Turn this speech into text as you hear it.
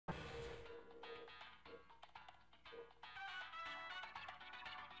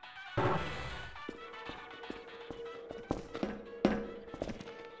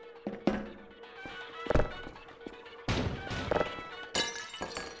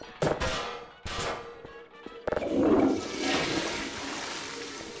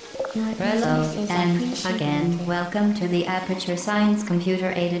Hello, and again, welcome to the Aperture Science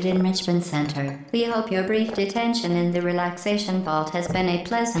Computer-Aided Enrichment Center. We hope your brief detention in the relaxation vault has been a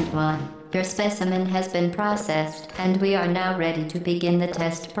pleasant one. Your specimen has been processed, and we are now ready to begin the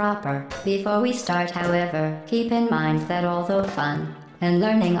test proper. Before we start, however, keep in mind that although fun and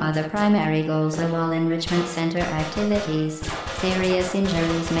learning are the primary goals of all enrichment center activities, serious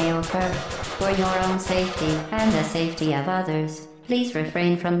injuries may occur. For your own safety and the safety of others, please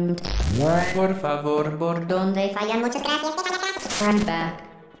refrain from Por favor, donde fallan. Muchas gracias. Turn back.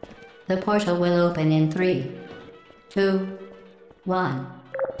 The portal will open in 3, 2, 1.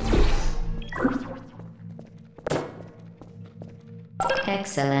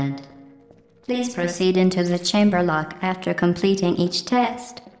 Excellent. Please proceed into the chamber lock after completing each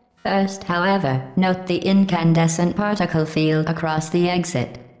test. First, however, note the incandescent particle field across the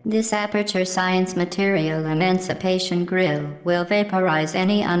exit. This Aperture Science Material Emancipation Grill will vaporize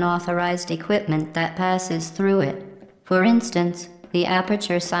any unauthorized equipment that passes through it. For instance, the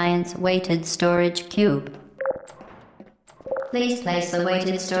Aperture Science Weighted Storage Cube. Please place the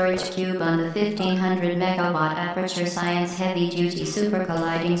weighted storage cube on the 1500 megawatt Aperture Science Heavy Duty Super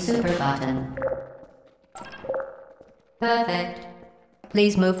Colliding Super button. Perfect.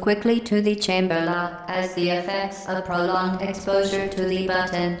 Please move quickly to the chamber lock, as the effects of prolonged exposure to the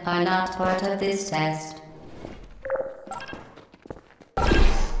button are not part of this test.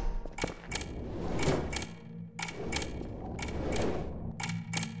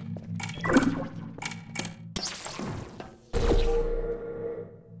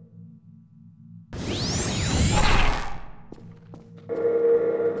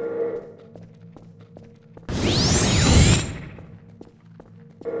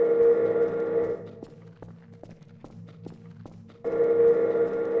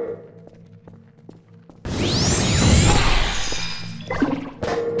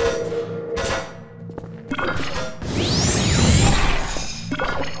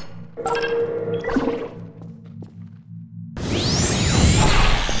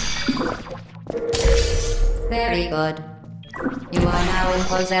 Very good. You are now in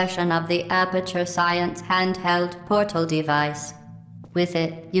possession of the Aperture Science handheld portal device. With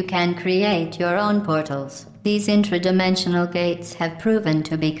it, you can create your own portals. These intradimensional gates have proven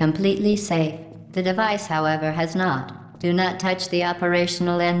to be completely safe. The device, however, has not. Do not touch the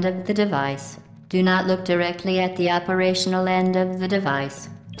operational end of the device. Do not look directly at the operational end of the device.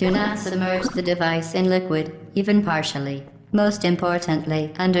 Do not submerge the device in liquid, even partially. Most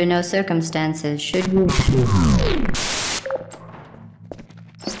importantly, under no circumstances should you...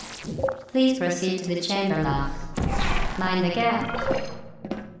 Please proceed to the chamber lock. Mind the gap.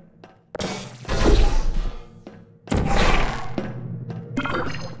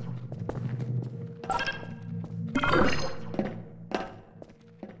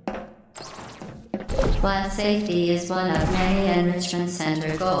 While safety is one of many enrichment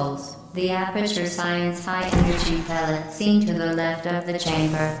center goals, the Aperture Science high-energy pellet seen to the left of the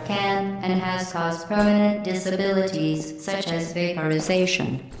chamber can and has caused permanent disabilities such as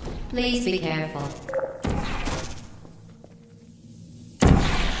vaporization. Please be careful.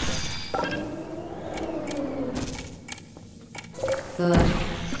 Good.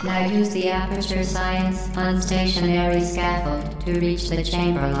 Now use the Aperture Science unstationary scaffold to reach the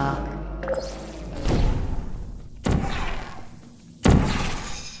chamber lock.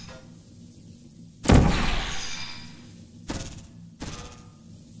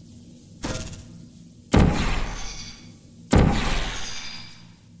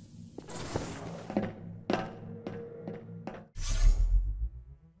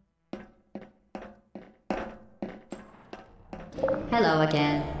 Hello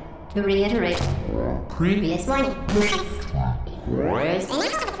again. To reiterate previous warning.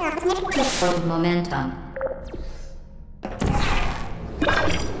 Momentum.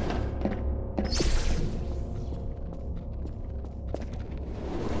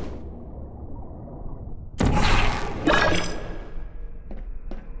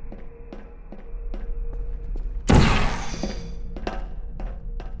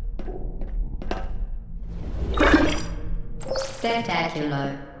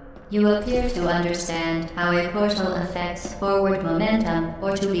 Spectacular. You appear to understand how a portal affects forward momentum,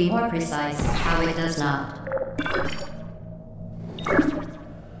 or to be more precise, how it does not.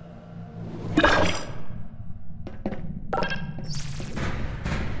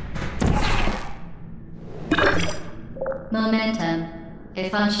 Momentum, a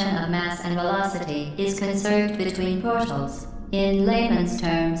function of mass and velocity, is conserved between portals. In layman's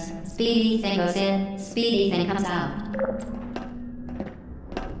terms, speedy thing goes in, speedy thing comes out.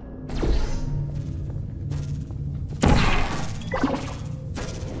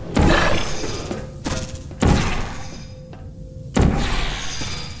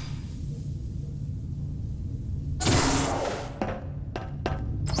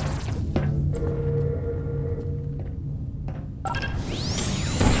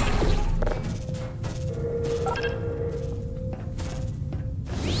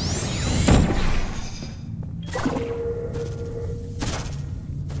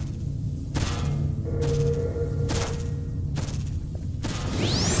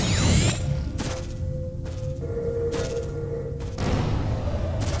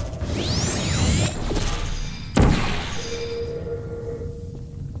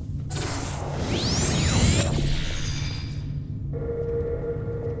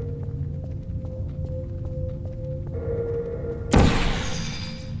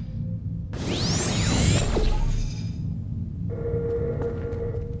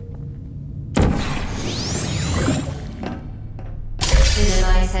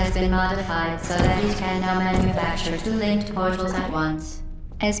 has been modified so that it can now manufacture two linked portals at once.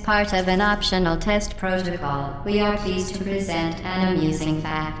 As part of an optional test protocol, we are pleased to present an amusing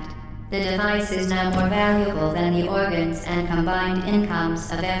fact. The device is now more valuable than the organs and combined incomes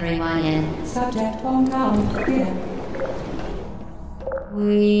of everyone in Subject hometown. Here.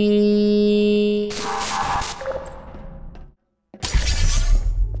 We...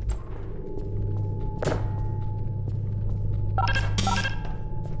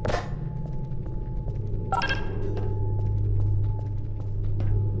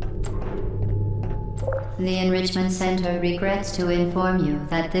 The Enrichment Center regrets to inform you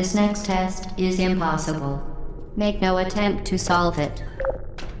that this next test is impossible. Make no attempt to solve it.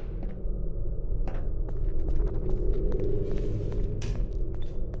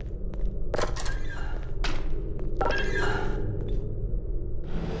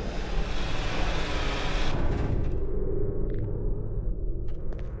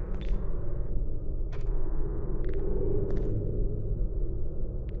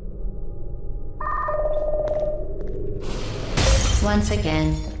 Once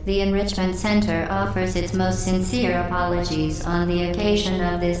again, the Enrichment Center offers its most sincere apologies on the occasion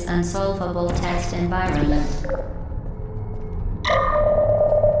of this unsolvable test environment.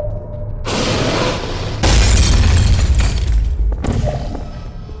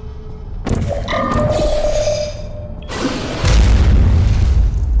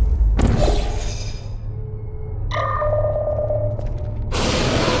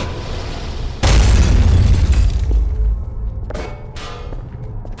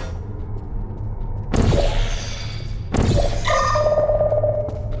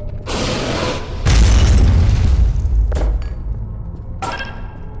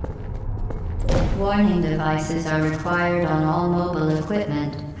 Warning devices are required on all mobile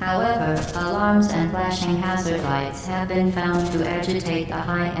equipment. However, alarms and flashing hazard lights have been found to agitate the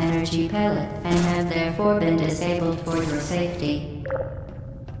high-energy pellet and have therefore been disabled for your safety.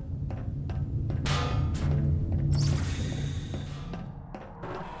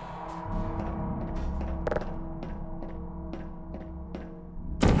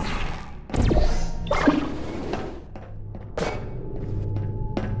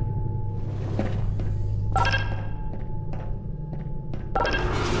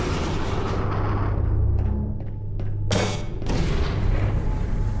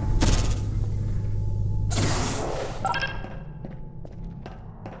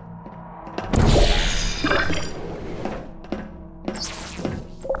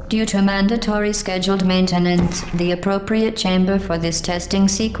 Due to mandatory scheduled maintenance, the appropriate chamber for this testing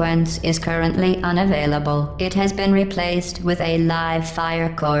sequence is currently unavailable. It has been replaced with a live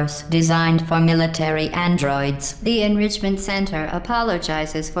fire course designed for military androids. The Enrichment Center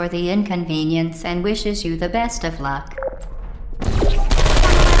apologizes for the inconvenience and wishes you the best of luck.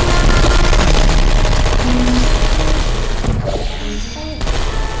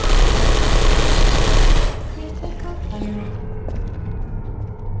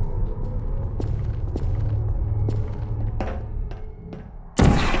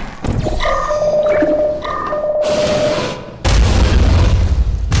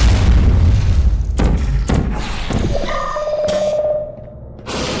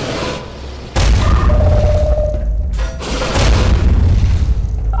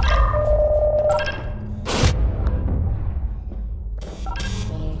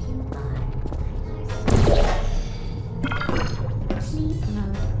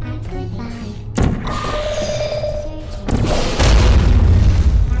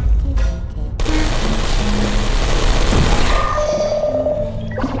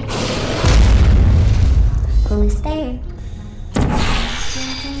 Who's there?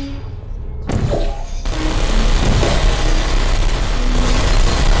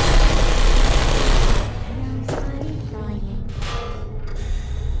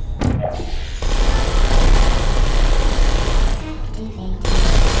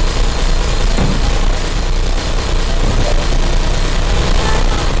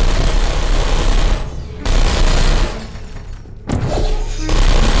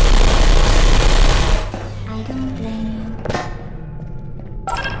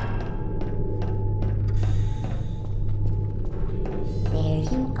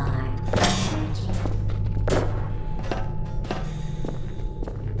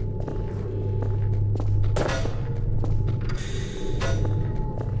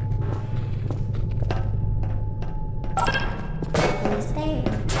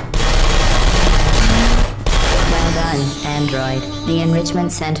 Android, the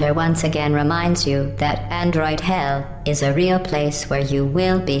Enrichment Center once again reminds you that Android Hell is a real place where you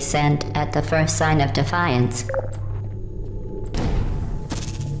will be sent at the first sign of defiance.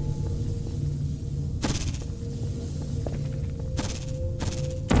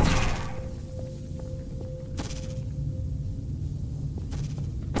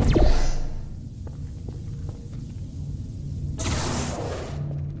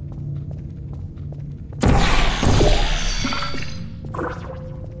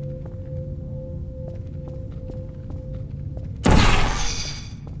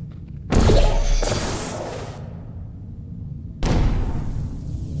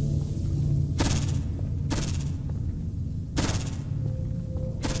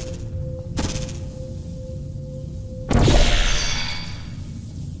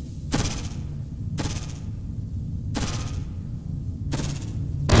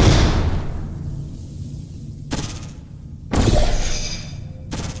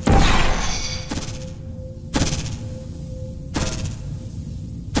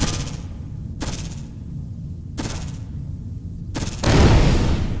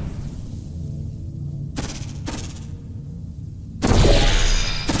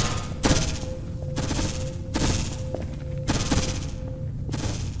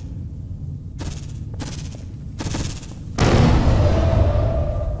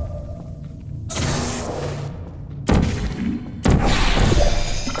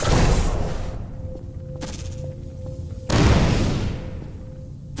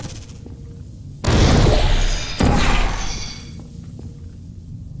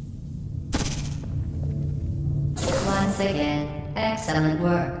 again, excellent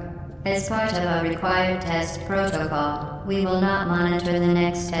work. As part of a required test protocol, we will not monitor the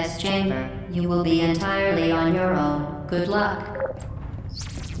next test chamber. You will be entirely on your own. Good luck.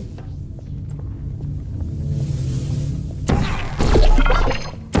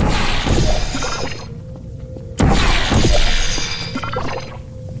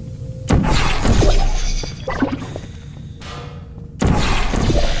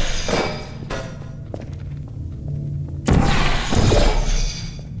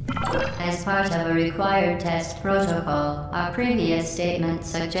 As part of a required test protocol, our previous statement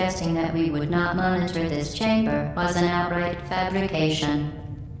suggesting that we would not monitor this chamber was an outright fabrication.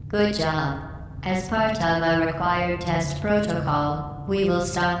 Good job. As part of a required test protocol, we will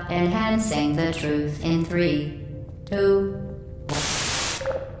stop enhancing the truth in 3, 2,